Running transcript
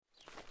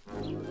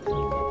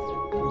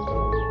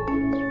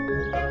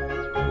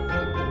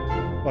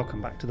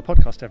Welcome back to the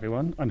podcast,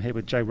 everyone. I'm here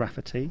with Joe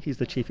Rafferty. He's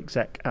the Chief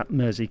Exec at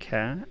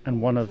Merseycare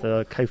and one of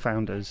the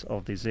co-founders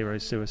of the Zero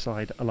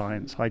Suicide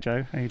Alliance. Hi,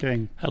 Joe. How are you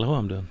doing? Hello,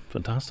 I'm doing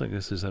fantastic.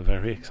 This is a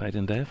very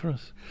exciting day for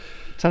us.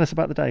 Tell us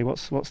about the day.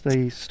 What's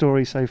the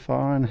story so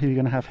far and who you're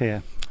going to have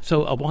here?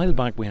 So a while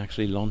back we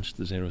actually launched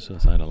the Zero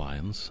Suicide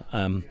Alliance,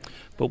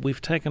 but we've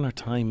taken our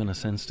time in a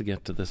sense to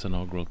get to this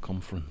inaugural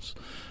conference.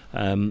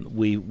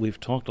 We've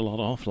talked a lot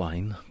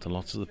offline to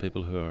lots of the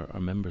people who are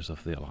members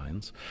of the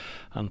Alliance,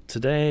 and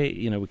today,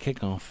 we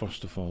kick off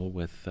first of all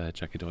with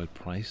Jackie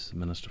Doyle-Price,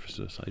 Minister for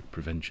Suicide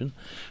Prevention,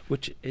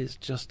 which is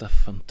just a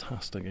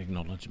fantastic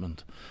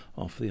acknowledgement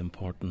of the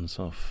importance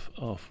of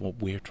what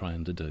we're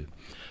trying to do,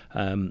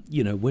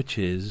 which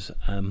is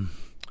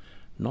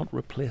not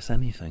replace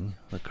anything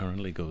that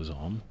currently goes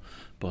on,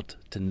 but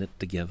to knit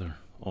together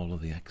all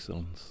of the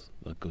excellence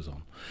that goes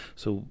on.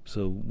 So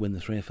when the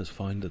three of us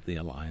founded the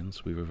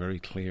Alliance, we were very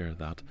clear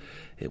that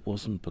it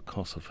wasn't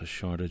because of a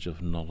shortage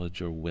of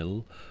knowledge or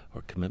will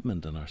or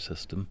commitment in our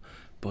system,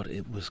 but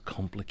it was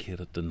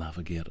complicated to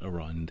navigate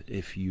around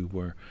if you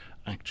were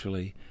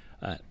actually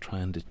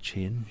trying to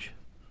change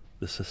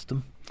the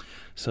system.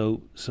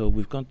 So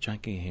we've got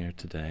Jackie here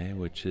today,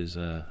 which is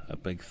a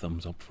big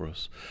thumbs up for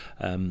us.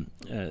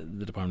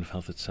 The Department of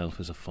Health itself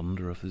is a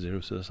funder of the Zero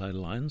Suicide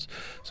Alliance.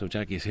 So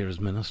Jackie is here as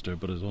Minister,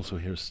 but is also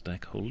here as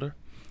stakeholder,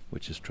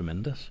 which is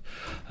tremendous.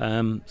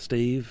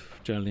 Steve,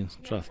 Geraldine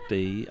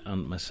Strathday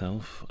and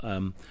myself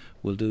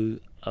will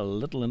do a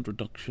little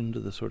introduction to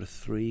the sort of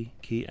three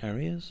key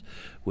areas,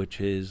 which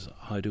is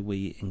how do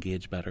we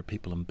engage better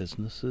people and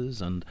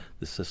businesses and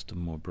the system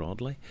more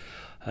broadly?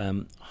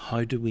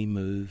 How do we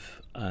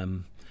move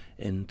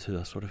into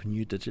a sort of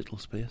new digital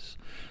space?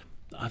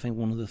 I think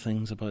one of the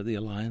things about the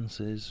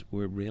Alliance is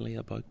we're really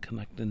about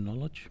connecting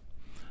knowledge.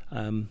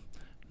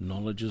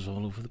 Knowledge is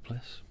all over the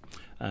place.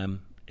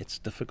 It's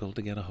difficult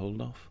to get a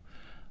hold of.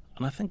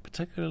 And I think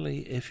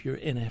particularly if you're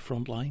in a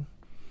front line,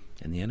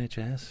 in the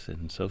NHS,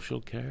 in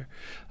social care,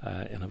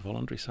 in a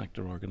voluntary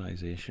sector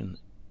organisation,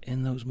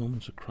 in those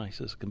moments of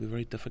crisis, it can be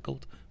very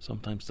difficult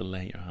sometimes to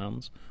lay your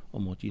hands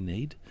on what you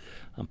need.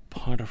 And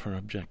part of our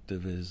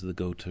objective is the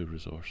go-to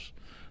resource.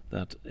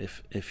 That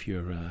if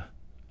you're a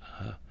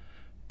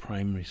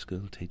primary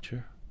school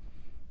teacher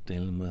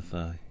dealing with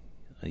a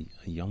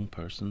young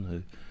person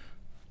who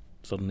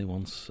suddenly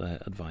wants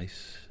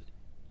advice,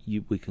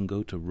 we can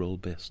go to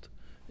role-based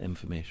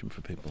information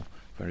for people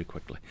very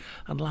quickly.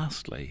 And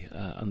lastly,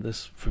 and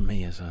this for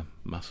me is a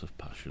massive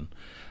passion,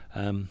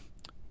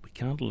 we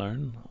can't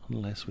learn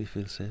unless we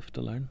feel safe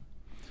to learn.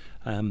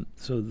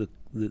 So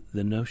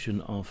the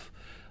notion of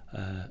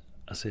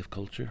a safe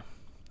culture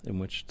in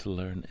which to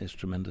learn is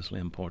tremendously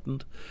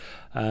important.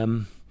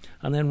 And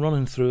then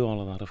running through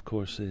all of that, of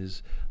course,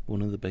 is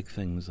one of the big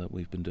things that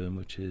we've been doing,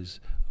 which is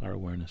our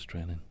awareness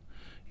training,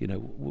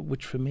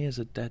 which for me is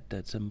a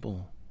dead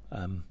simple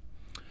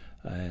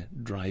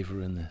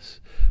driver in this.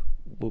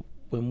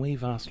 When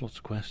we've asked lots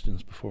of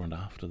questions before and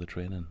after the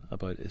training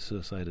about is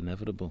suicide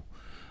inevitable,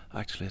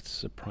 actually it's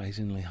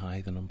surprisingly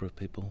high, the number of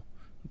people,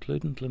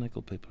 including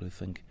clinical people, who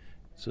think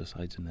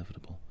suicide's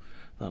inevitable.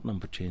 That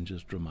number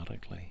changes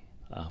dramatically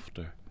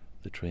after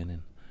the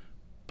training.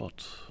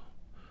 But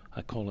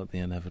I call it the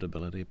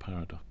inevitability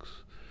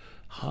paradox.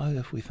 How,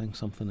 if we think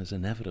something is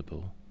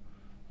inevitable,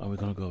 are we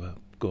going to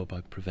go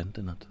about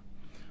preventing it?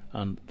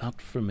 And that,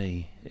 for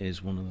me,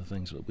 is one of the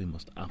things that we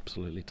must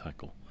absolutely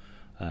tackle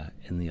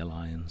in the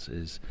Alliance,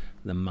 is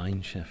the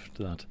mind shift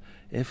that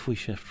if we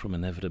shift from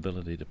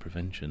inevitability to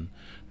prevention,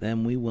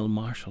 then we will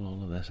marshal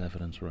all of this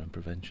evidence around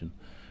prevention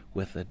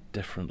with a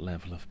different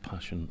level of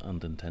passion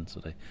and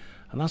intensity.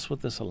 And that's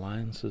what this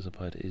Alliance is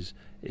about, is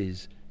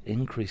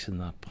increasing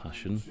that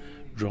passion,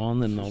 drawing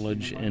the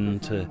knowledge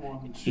into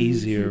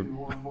easier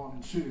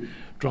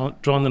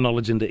drawing the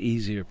knowledge into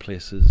easier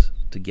places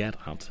to get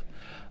at.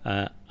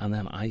 And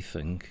then I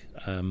think,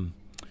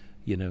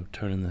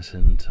 turning this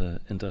into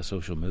a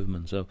social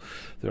movement. So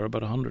there are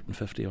about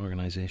 150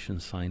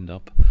 organisations signed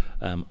up.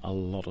 A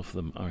lot of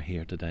them are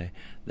here today.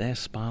 They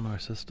span our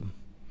system,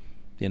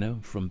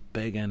 from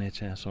big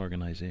NHS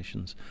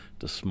organisations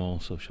to small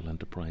social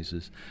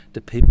enterprises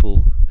to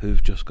people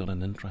who've just got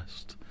an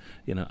interest.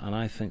 And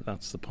I think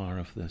that's the power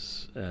of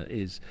this.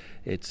 It's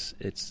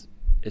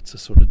a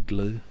sort of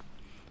glue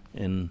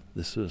in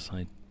the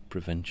suicide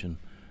prevention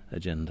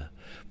agenda.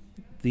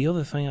 The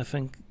other thing I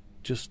think,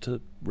 just to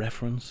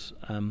reference,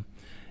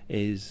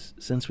 is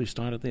since we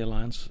started the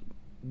Alliance,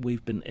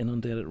 we've been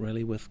inundated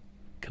really with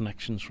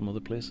connections from other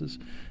places.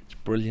 It's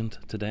brilliant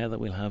today that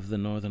we'll have the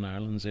Northern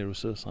Ireland Zero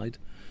Suicide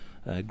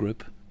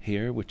group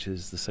here, which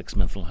is the 6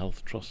 mental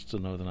health trusts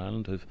in Northern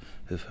Ireland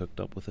who've hooked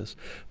up with us.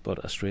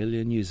 But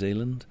Australia, New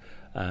Zealand,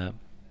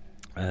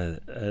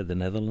 the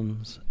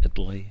Netherlands,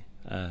 Italy,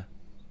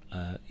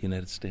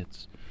 United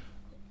States,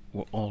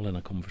 we're all in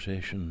a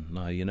conversation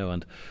now,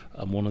 and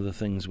one of the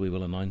things we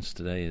will announce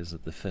today is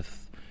that the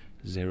 5th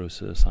Zero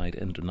Suicide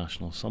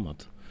International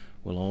Summit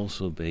will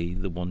also be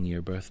the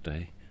 1-year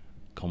birthday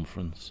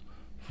conference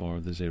for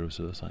the Zero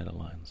Suicide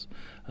Alliance.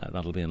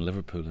 That'll be in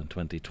Liverpool in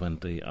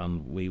 2020,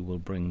 and we will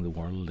bring the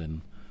world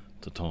in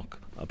to talk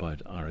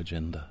about our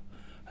agenda.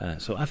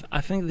 So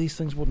I think these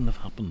things wouldn't have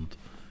happened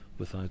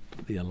without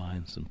the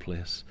alliance in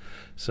place.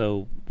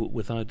 So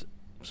without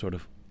sort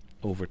of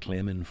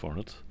overclaiming for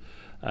it,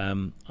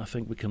 I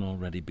think we can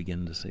already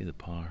begin to see the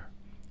power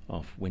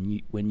of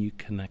when you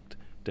connect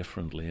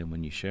differently and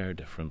when you share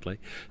differently.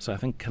 So I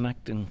think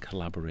connecting,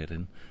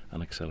 collaborating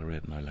and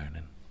accelerating our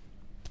learning,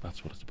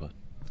 that's what it's about.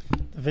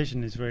 The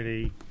vision is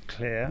really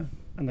clear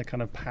and the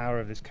kind of power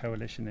of this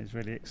coalition is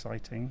really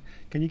exciting.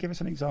 Can you give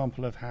us an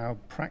example of how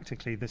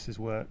practically this has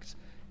worked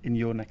in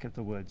your neck of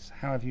the woods?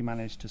 How have you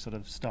managed to sort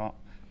of start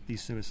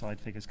these suicide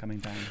figures coming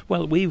down?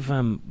 Well,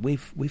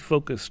 we've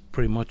focused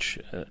pretty much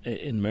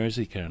in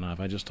Merseycare now. If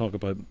I just talk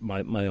about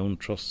my own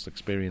trust's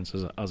experience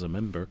as a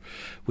member,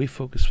 we've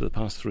focused for the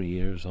past 3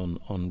 years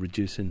on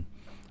reducing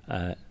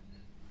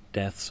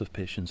deaths of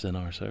patients in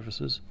our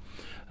services.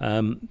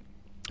 And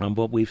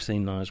what we've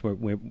seen now is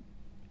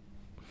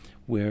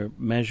we're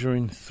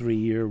measuring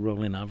 3-year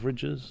rolling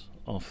averages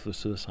of the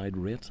suicide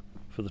rate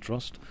for the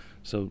trust.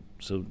 So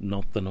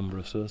not the number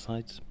of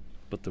suicides,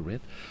 but the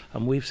rate.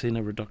 And we've seen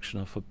a reduction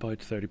of about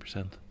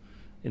 30%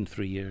 in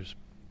 3 years,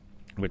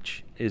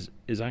 which is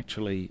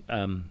actually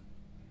a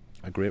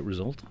great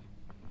result.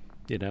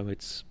 You know,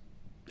 it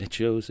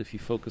shows if you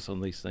focus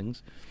on these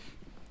things,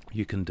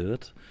 you can do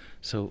it.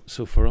 So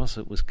for us,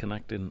 it was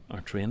connecting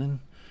our training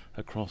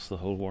across the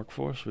whole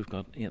workforce. We've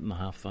got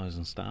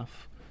 8,500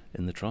 staff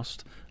in the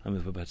trust, and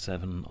we've about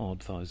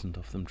 7,000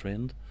 of them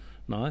trained.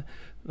 Now,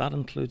 that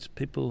includes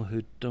people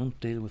who don't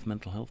deal with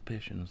mental health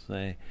patients.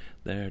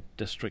 They're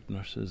district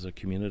nurses or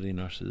community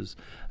nurses,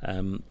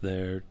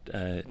 they're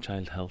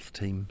child health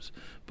teams.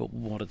 But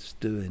what it's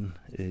doing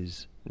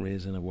is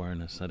raising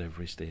awareness at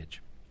every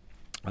stage.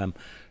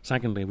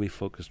 Secondly, we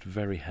focused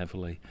very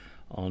heavily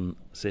on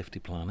safety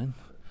planning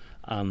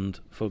and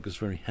focused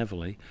very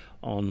heavily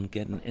on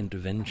getting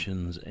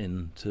interventions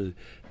into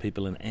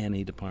people in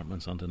any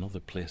departments and in other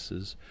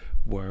places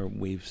where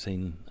we've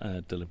seen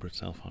deliberate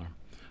self-harm.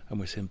 And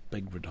we're seeing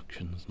big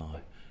reductions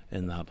now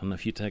in that. And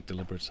if you take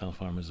deliberate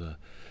self-harm as a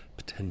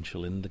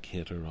potential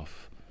indicator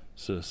of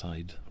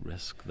suicide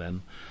risk,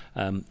 then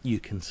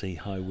you can see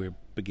how we're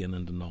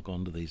beginning to knock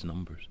onto these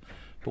numbers.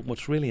 But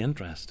what's really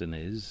interesting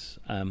is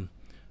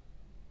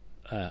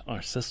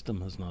our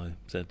system has now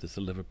said this,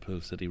 the Liverpool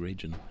City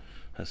region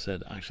has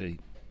said, actually,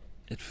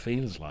 it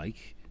feels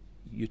like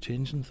you're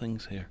changing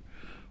things here.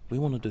 We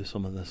want to do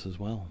some of this as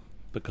well,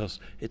 because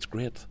it's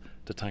great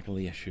to tackle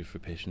the issue for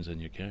patients in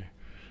your care.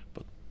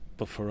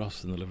 But for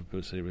us in the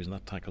Liverpool City region,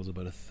 that tackles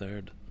about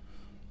 1/3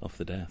 of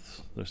the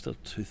deaths. There's still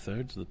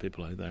 2/3 of the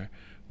people out there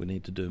we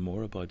need to do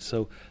more about.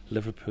 So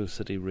Liverpool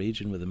City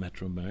region with the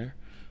Metro Mayor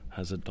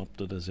has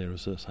adopted a zero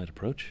suicide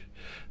approach.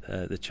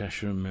 The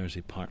Cheshire and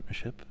Mersey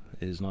Partnership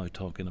is now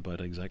talking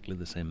about exactly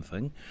the same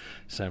thing.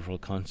 Several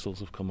councils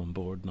have come on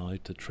board now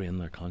to train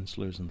their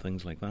councillors and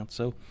things like that.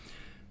 So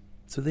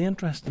the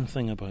interesting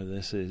thing about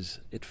this is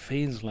it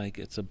feels like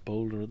it's a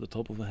boulder at the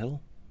top of the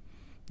hill,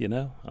 you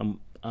know,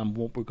 and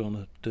what we're going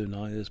to do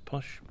now is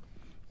push,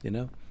 you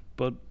know.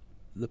 But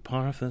the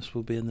power of this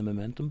will be in the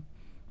momentum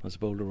as the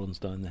boulder runs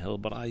down the hill.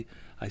 But I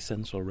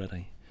sense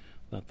already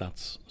that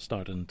that's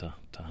starting to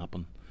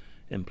happen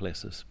in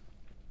places.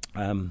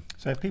 So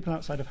if people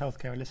outside of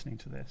healthcare are listening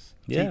to this,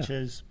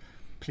 teachers,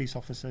 police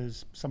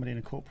officers, somebody in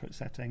a corporate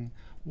setting,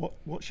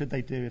 what should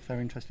they do if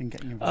they're interested in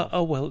getting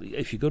involved? Well,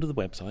 if you go to the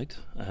website,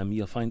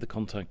 you'll find the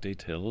contact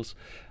details.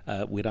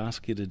 We'd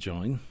ask you to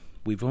join.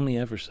 We've only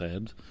ever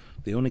said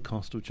the only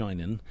cost of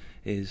joining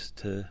is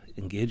to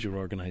engage your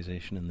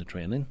organisation in the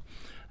training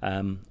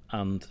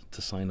and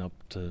to sign up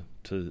to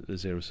the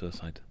Zero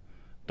Suicide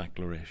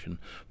Declaration.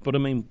 But I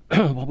mean,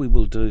 what we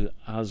will do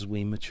as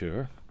we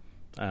mature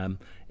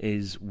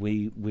is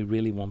we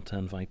really want to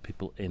invite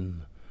people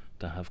in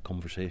to have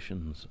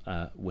conversations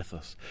with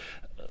us.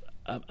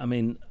 I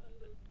mean,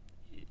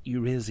 you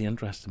raise the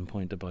interesting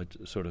point about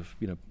sort of,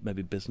 you know,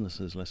 maybe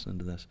businesses listening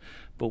to this,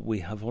 but we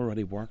have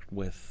already worked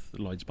with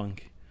Lloyds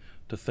Bank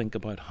to think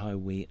about how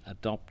we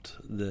adopt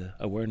the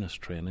awareness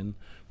training,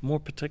 more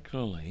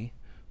particularly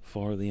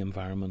for the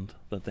environment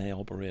that they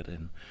operate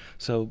in.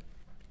 So,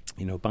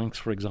 you know, banks,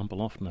 for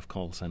example, often have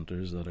call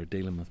centres that are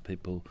dealing with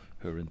people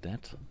who are in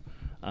debt,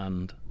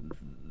 and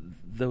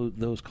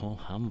those call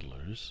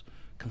handlers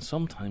can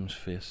sometimes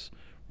face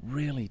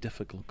really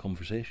difficult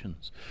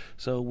conversations.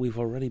 So we've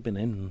already been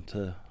in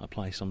to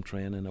apply some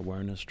training,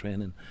 awareness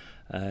training,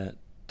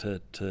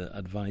 to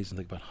advise and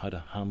think about how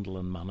to handle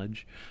and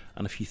manage.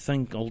 And if you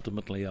think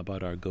ultimately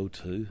about our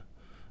go-to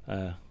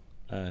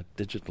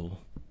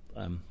digital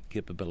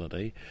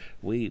capability,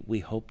 we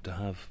hope to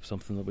have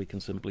something that we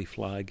can simply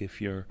flag if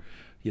you're,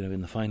 you know,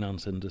 in the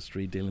finance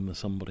industry dealing with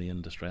somebody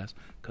in distress,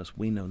 because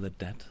we know that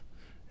debt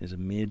is a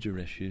major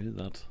issue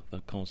that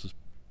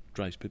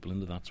drives people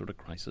into that sort of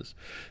crisis.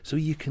 So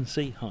you can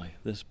see how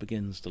this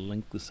begins to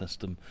link the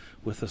system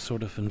with a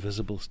sort of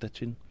invisible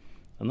stitching.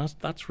 And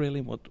that's really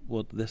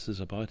what this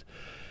is about.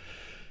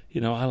 You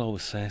know, I'll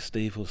always say,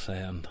 Steve will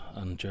say,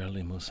 and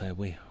Geraldine will say,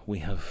 we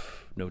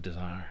have no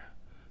desire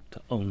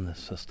to own this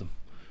system.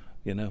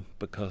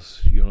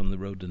 because you're on the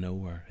road to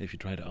nowhere if you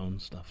try to own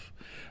stuff.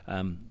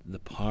 The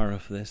power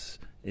of this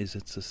is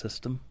it's a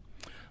system.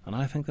 And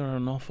I think there are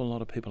an awful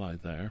lot of people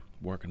out there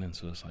working in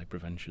suicide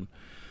prevention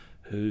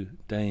who,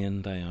 day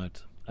in, day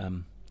out,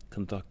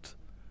 conduct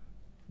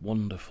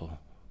wonderful,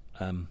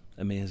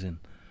 amazing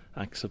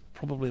acts of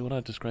probably what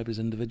I'd describe as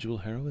individual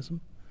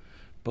heroism.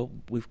 But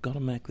we've got to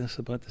make this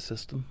about the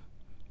system.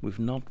 We've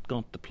not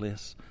got to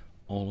place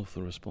all of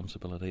the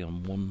responsibility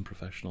on one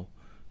professional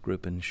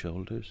grouping's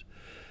shoulders.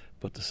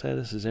 But to say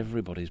this is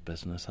everybody's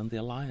business, and the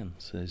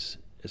Alliance is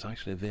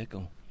actually a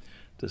vehicle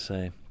to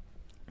say,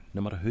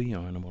 no matter who you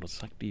are and what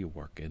sector you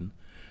work in,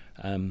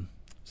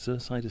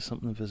 suicide is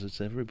something that visits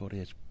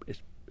everybody.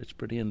 It's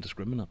pretty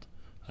indiscriminate,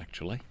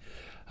 actually.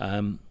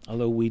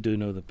 Although we do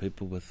know that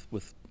people with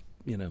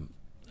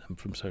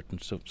from certain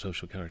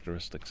social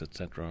characteristics,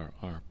 etc.,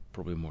 are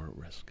probably more at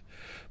risk.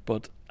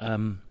 But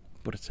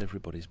it's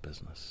everybody's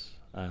business.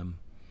 And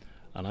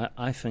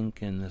I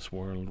think in this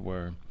world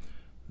where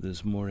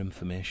there's more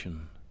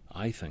information,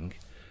 I think,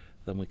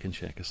 than we can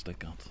shake a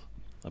stick at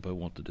about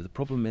what to do. The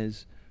problem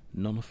is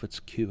none of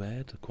it's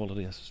QA'd,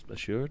 quality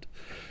assured.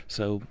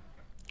 So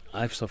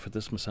I've suffered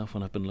this myself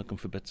when I've been looking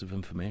for bits of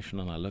information,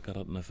 and I look at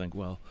it and I think,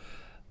 well,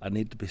 I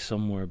need to be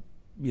somewhere,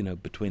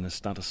 between a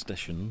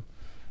statistician,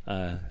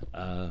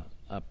 a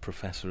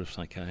professor of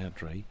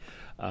psychiatry,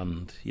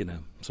 and,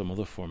 some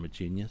other form of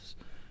genius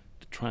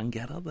to try and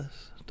get at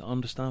this, to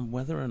understand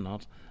whether or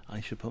not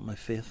I should put my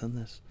faith in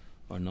this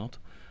or not.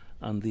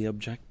 And the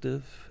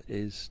objective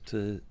is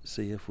to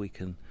see if we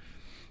can,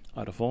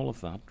 out of all of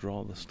that,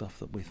 draw the stuff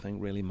that we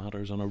think really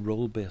matters on a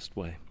role-based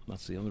way.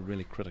 That's the other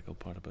really critical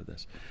part about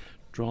this.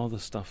 Draw the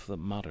stuff that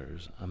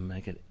matters and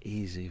make it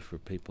easy for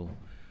people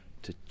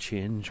to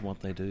change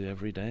what they do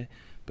every day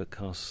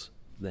because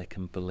they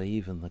can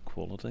believe in the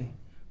quality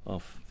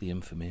of the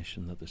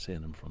information that they're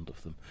seeing in front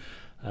of them.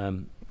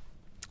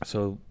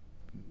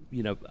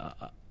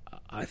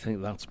 I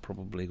think that's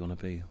probably going to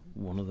be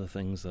one of the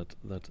things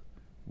that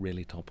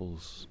really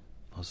topples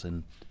us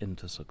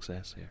into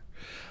success here.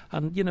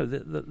 And,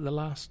 the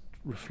last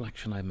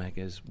reflection I make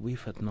is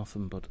we've had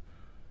nothing but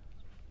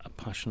a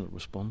passionate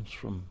response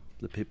from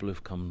the people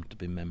who've come to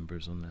be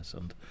members on this.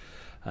 And,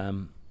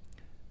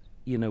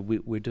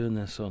 we're doing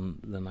this on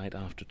the night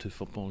after 2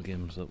 football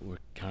games that were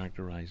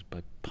characterised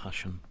by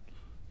passion,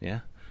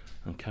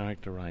 and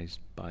characterised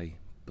by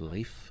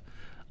belief.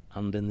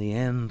 And in the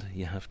end,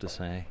 you have to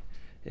say,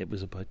 it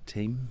was about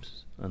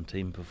teams and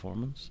team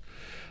performance.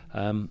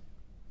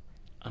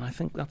 And I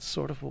think that's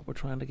sort of what we're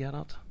trying to get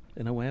at,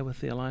 in a way, with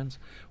the Alliance.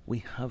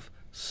 We have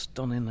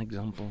stunning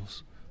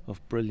examples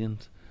of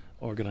brilliant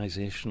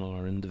organisational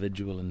or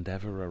individual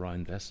endeavour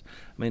around this.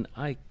 I mean,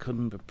 I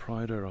couldn't be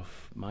prouder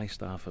of my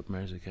staff at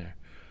Merseycare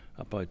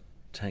about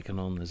taking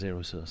on the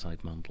zero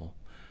suicide mantle.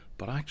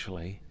 But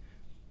actually,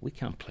 we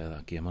can't play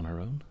that game on our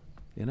own.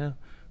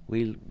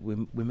 We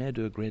may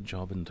do a great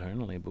job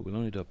internally, but we'll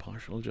only do a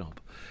partial job.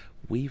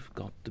 We've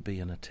got to be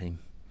in a team,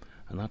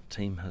 and that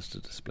team has to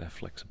display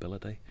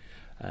flexibility.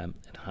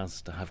 It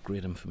has to have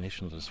great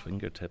information at its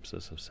fingertips,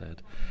 as I've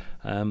said.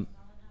 And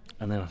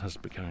then it has to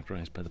be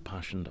characterised by the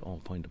passion to all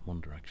point in one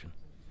direction.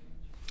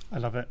 I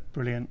love it.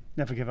 Brilliant.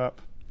 Never give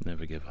up.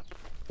 Never give up.